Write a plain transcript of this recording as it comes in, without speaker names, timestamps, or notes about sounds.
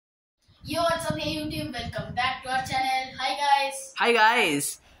Yo, what's up? Hey YouTube, welcome back to our channel. Hi guys. Hi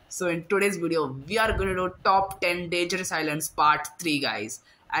guys! So in today's video, we are going to do top 10 dangerous islands part 3 guys.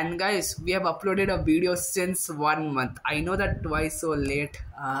 And guys, we have uploaded a video since 1 month. I know that why so late.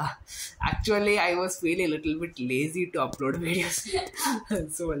 Actually, I was feeling a little bit lazy to upload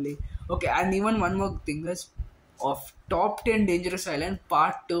videos. So early. Okay, and even one more thing guys. Of top 10 dangerous island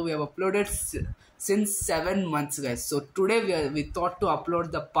part 2 we have uploaded since 7 months guys. So today we thought to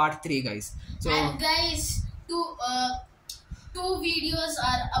upload the part 3 guys. So And guys, two videos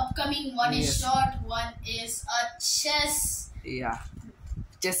are upcoming. One is yes. short, one is a chess Yeah,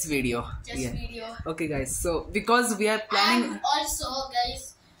 chess video. Yeah. video. Okay guys, so because we are planning. And also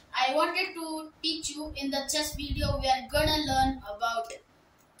guys, I wanted to teach you in the chess video we are gonna learn about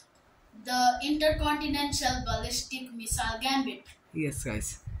the intercontinental ballistic missile gambit. Yes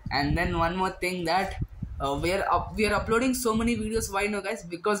guys, and then one more thing that we are uploading so many videos. Why no guys?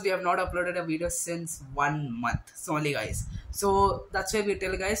 Because we have not uploaded a video since 1 month so only guys. So that's why we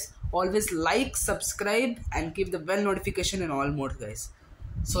tell guys, always like, subscribe and keep the bell notification in all mode guys,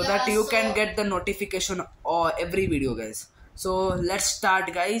 so that you can get the notification or every video guys. So let's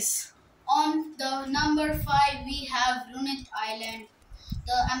start guys. On the number 5 we have Runit Island.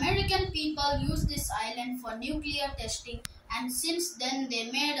 The American people used this island for nuclear testing, and since then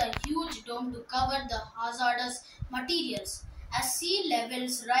they made a huge dome to cover the hazardous materials. As sea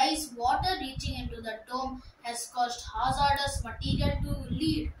levels rise, water reaching into the dome has caused hazardous material to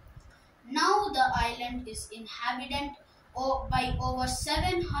lead. Now the island is inhabited by over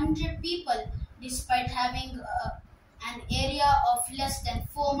 700 people, despite having an area of less than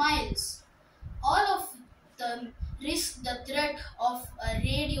 4 miles. All of them risk the threat of a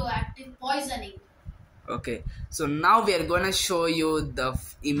radioactive poisoning. Okay, so now we are gonna show you the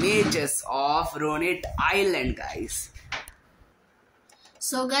images of Runit Island guys.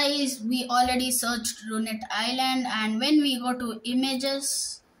 So guys, we already searched Runit Island, and when we go to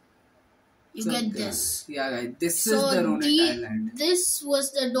images, you get this. Yeah guys, this is the Runit Island. This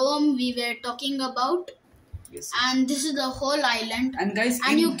was the dome we were talking about. Yes. And this is the whole island. And guys,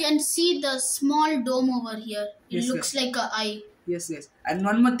 you can see the small dome over here. It looks like an eye. Yes. And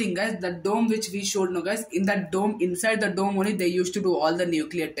one more thing guys, the dome which we showed now guys, in that dome, inside the dome only they used to do all the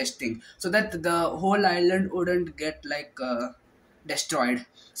nuclear testing, so that the whole island wouldn't get like destroyed.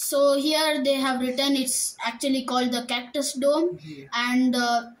 So here they have written it's actually called the Cactus Dome, and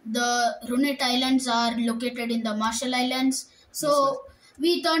the Runit Islands are located in the Marshall Islands. So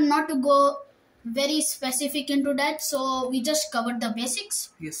we thought not to go very specific into that, so we just covered the basics.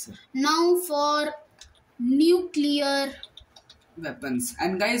 Yes sir. Now for nuclear weapons,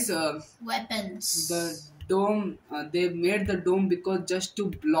 and guys, weapons. the dome, they made the dome because just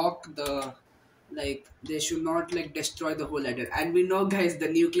to block the, like, they should not like destroy the whole island. And we know guys, the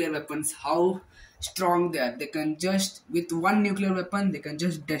nuclear weapons, how strong they are. They can just, with one nuclear weapon, they can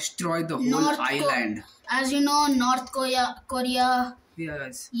just destroy the whole island. As you know, North Korea, yeah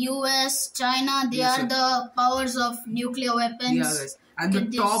guys, US, China, they are the powers of nuclear weapons. Yeah guys, and the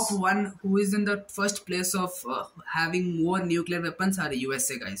top one who is in the first place of having more nuclear weapons are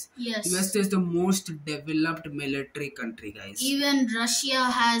USA guys. Yes. USA is the most developed military country guys. Even Russia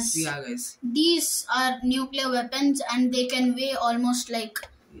has. Yeah guys. These are nuclear weapons and they can weigh almost like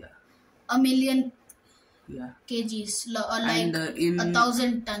a million kgs, like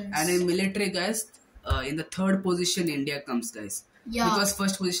 1,000 tons. And in military guys, in the third position India comes guys. Yeah. Because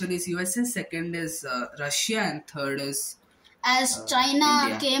first position is USA, second is Russia, and third is as China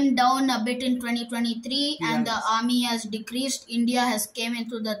India came down a bit in 2023 and the army has decreased, India has came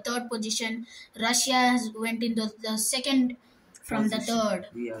into the third position. Russia has went into the second from the third.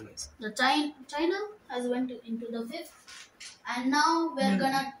 Yeah, guys. The China has went into the fifth. And now we're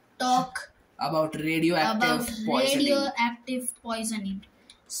gonna talk about radioactive poisoning.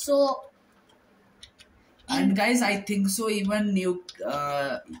 So and guys, I think so even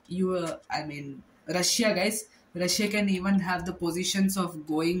Russia guys, Russia can even have the positions of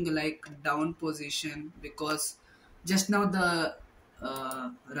going like down position, because just now the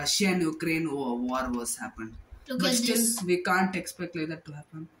Russia and Ukraine war was happened. But still we can't expect like that to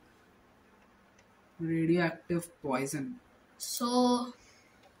happen. Radioactive poison. So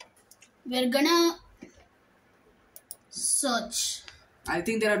we're gonna search. I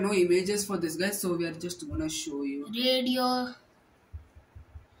think there are no images for this guys, so we are just gonna show you. Radioactive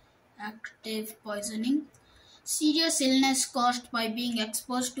poisoning. Serious illness caused by being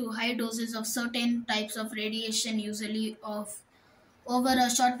exposed to high doses of certain types of radiation, usually over a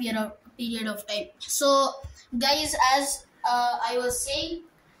short period of time. So guys, as I was saying,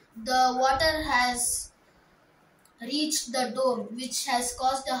 the water has reached the dome, which has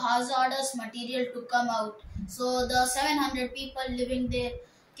caused the hazardous material to come out. So the 700 people living there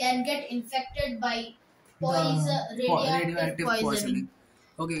can get infected by radioactive radioactive poisoning. poisoning.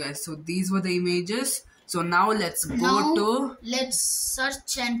 Okay, guys. So these were the images. So now let's go Now to let's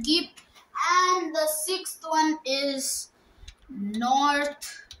search and keep. And the sixth one is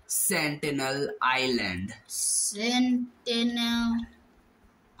North-Sentinel Island. North-Sentinel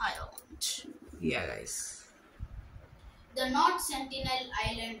Island. Yeah, guys. The North-Sentinel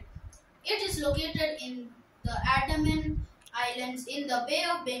Island. It is located in the Andaman Islands in the Bay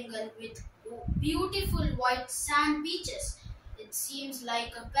of Bengal with beautiful white sand beaches. It seems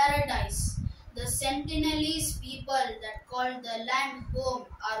like a paradise. The Sentinelese people that call the land home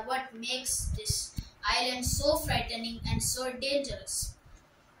are what makes this island so frightening and so dangerous.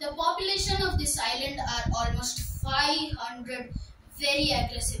 The population of this island are almost 500 very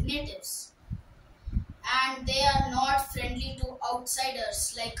aggressive natives, and they are not friendly to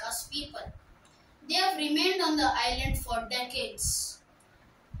outsiders like us people. They have remained on the island for decades.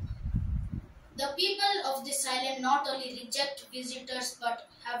 The people of this island not only reject visitors but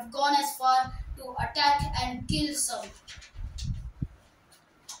have gone as far to attack and kill some.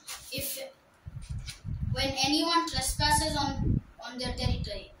 If when anyone trespasses on their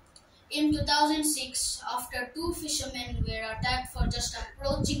territory. In 2006, after two fishermen were attacked for just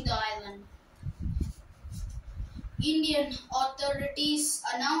approaching the island, Indian authorities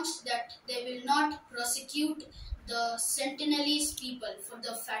announced that they will not prosecute the Sentinelese people for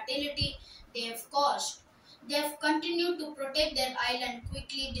the fatality they have caused. They have continued to protect their island,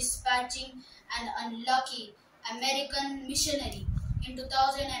 quickly dispatching an unlucky American missionary. In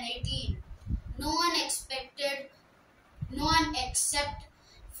 2018, no one except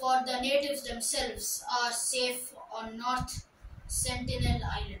for the natives themselves are safe on North Sentinel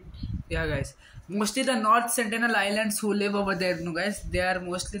Island. Yeah, guys. Mostly the North-Sentinel Islands who live over there, no, guys. They are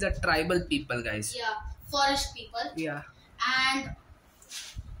mostly the tribal people, guys. Yeah, forest people. Yeah. And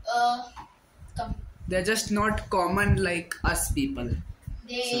uh, come. They're just not common like us people.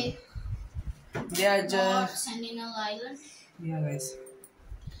 They are North just. Sentinel Island. Yeah, guys.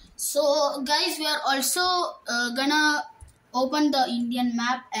 So, guys, we are also gonna open the Indian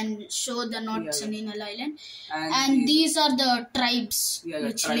map and show the North Yeah, Sentinel Island. And These are the tribes yeah, the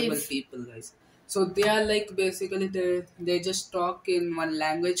which tribal live. people, guys. So they are like basically they just talk in one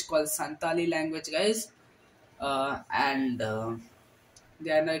language called Santali language, guys. And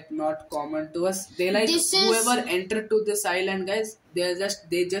they are like not common to us. They like whoever enter to this island, guys.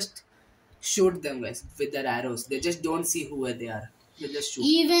 They just shoot them, guys, with their arrows. They just don't see who they are. They just shoot.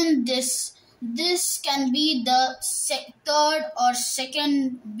 Even this can be the third or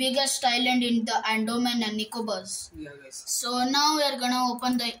second biggest island in the Andaman and Nicobars. Yeah, guys. So now we are gonna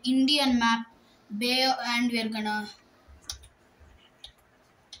open the Indian map bay and we are gonna.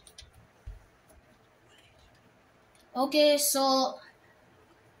 Okay, so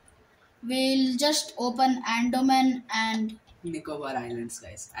we'll just open Andaman and Nicobar Islands,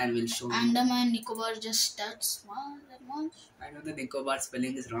 guys, and we'll show you. Andaman Nicobar, just that small, that much. I know the Nicobar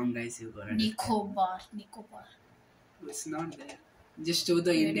spelling is wrong, guys. You got it. Nicobar. It's not there. Just show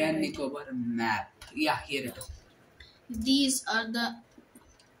the Indian Nicobar map. Yeah, here it is. These are the,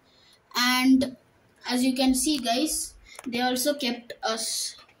 and as you can see, guys, they also kept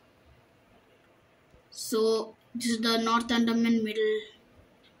us. So this is the North Andaman, Middle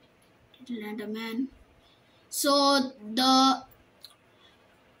Andaman. So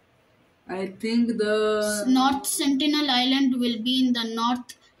I think the North Sentinel Island will be in the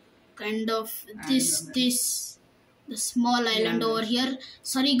north, kind of the small island over here.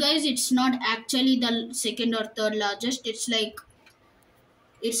 Sorry guys, it's not actually the second or third largest. It's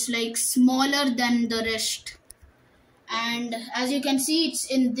like smaller than the rest. And as you can see, it's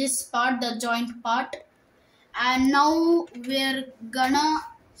in this part, the joint part. And now we're gonna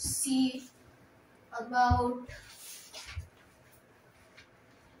see about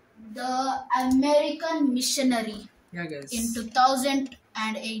the American missionary in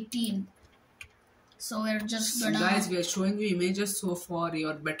 2018. So we're just gonna. So guys, we are showing you images so for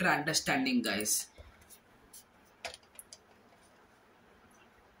your better understanding, guys.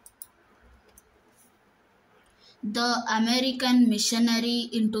 The American missionary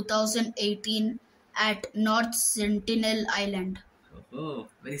in 2018 at North Sentinel Island. Oh,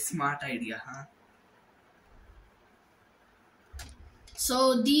 very smart idea, huh?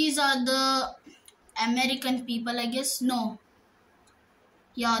 So these are the American people, I guess. No.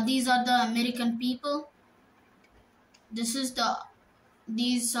 Yeah, these are the American people. These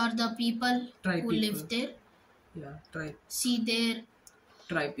are the people who live there. Yeah, tribe. See there.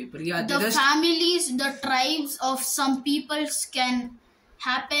 tribe people. Yeah, The families, the tribes of some peoples can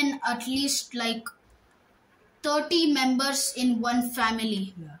happen at least like 30 members in one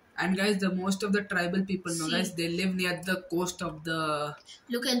family. Yeah. And guys, the most of the tribal people know, guys, they live near the coast of the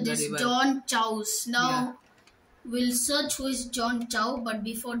Look at this river. John Chow's. Now we'll search who is John Chow, but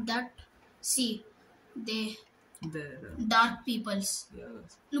before that, see, the dark peoples.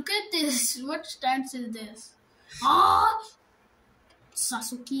 Yes. Look at this. What stance is this?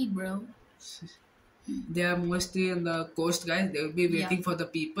 Sasuke, bro. They are mostly on the coast, guys. They will be waiting for the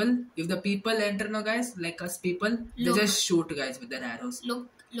people. If the people enter, no, guys, like us people, they just shoot, guys, with their arrows.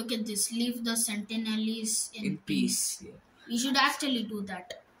 Look at this. Leave the Sentinels in peace. Yeah. We should actually do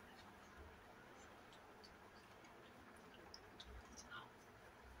that.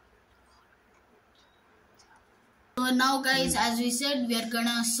 So now, guys, as we said, we are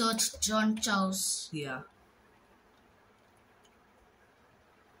gonna search John Chow's. Yeah.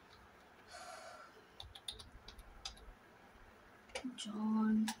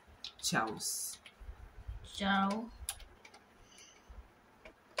 John Chow's. Chow.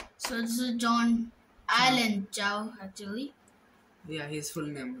 So this is John Allen Chow, actually. Yeah, his full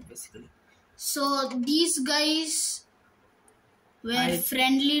name basically. So these guys were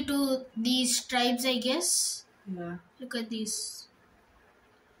friendly to these tribes, I guess. Yeah. Look at these.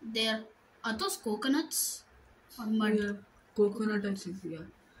 Are those coconuts or mud? Yeah, coconut I think, yeah.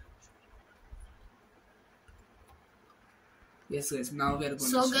 Yes, guys. Now we are going to.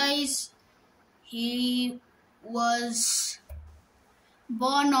 So, guys, he was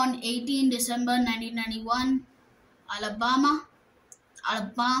born on 18 December 1991, Alabama,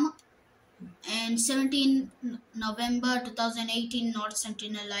 and 17 November 2018,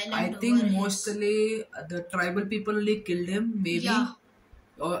 North-Sentinel Island. I think mostly the tribal people only killed him, maybe,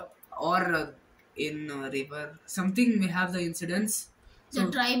 or in river. Something may have the incidents. The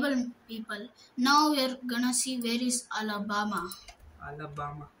tribal people. Now we're gonna see where is Alabama.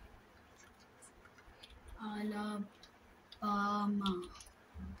 Alabama.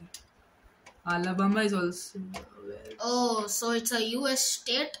 Alabama is also. Oh, so it's a US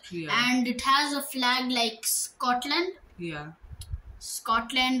state, and it has a flag like Scotland. Yeah.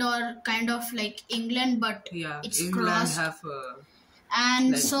 Scotland or kind of like England, but it's England crossed. Have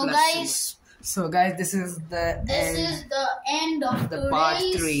and like so guys. So guys, this is the end of the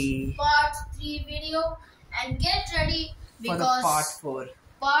today's part 3 video, and get ready because for the part 4.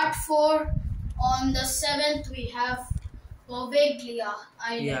 Part 4 on the 7th we have Poveglia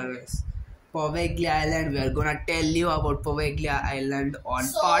Island. Yeah, guys. Poveglia Island. We are gonna tell you about Poveglia Island on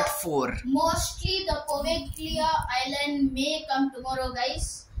part 4. Mostly the Poveglia Island may come tomorrow,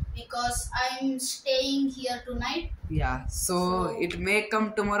 guys, because I'm staying here tonight. Yeah, so it may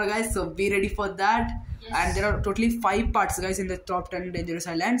come tomorrow, guys. So be ready for that. Yes. And there are totally 5 parts, guys, in the top 10 dangerous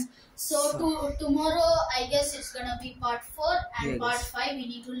islands. So tomorrow, I guess it's gonna be part 4, and part 5 we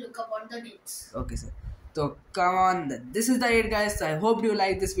need to look up on the dates. Okay, sir. So come on, this is the it, guys. I hope you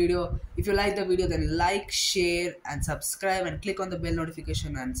like this video. If you like the video, then like, share and subscribe and click on the bell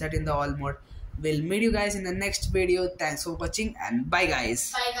notification and set in the all mode. We'll meet you guys in the next video. Thanks for watching and bye,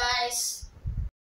 guys. Bye, guys.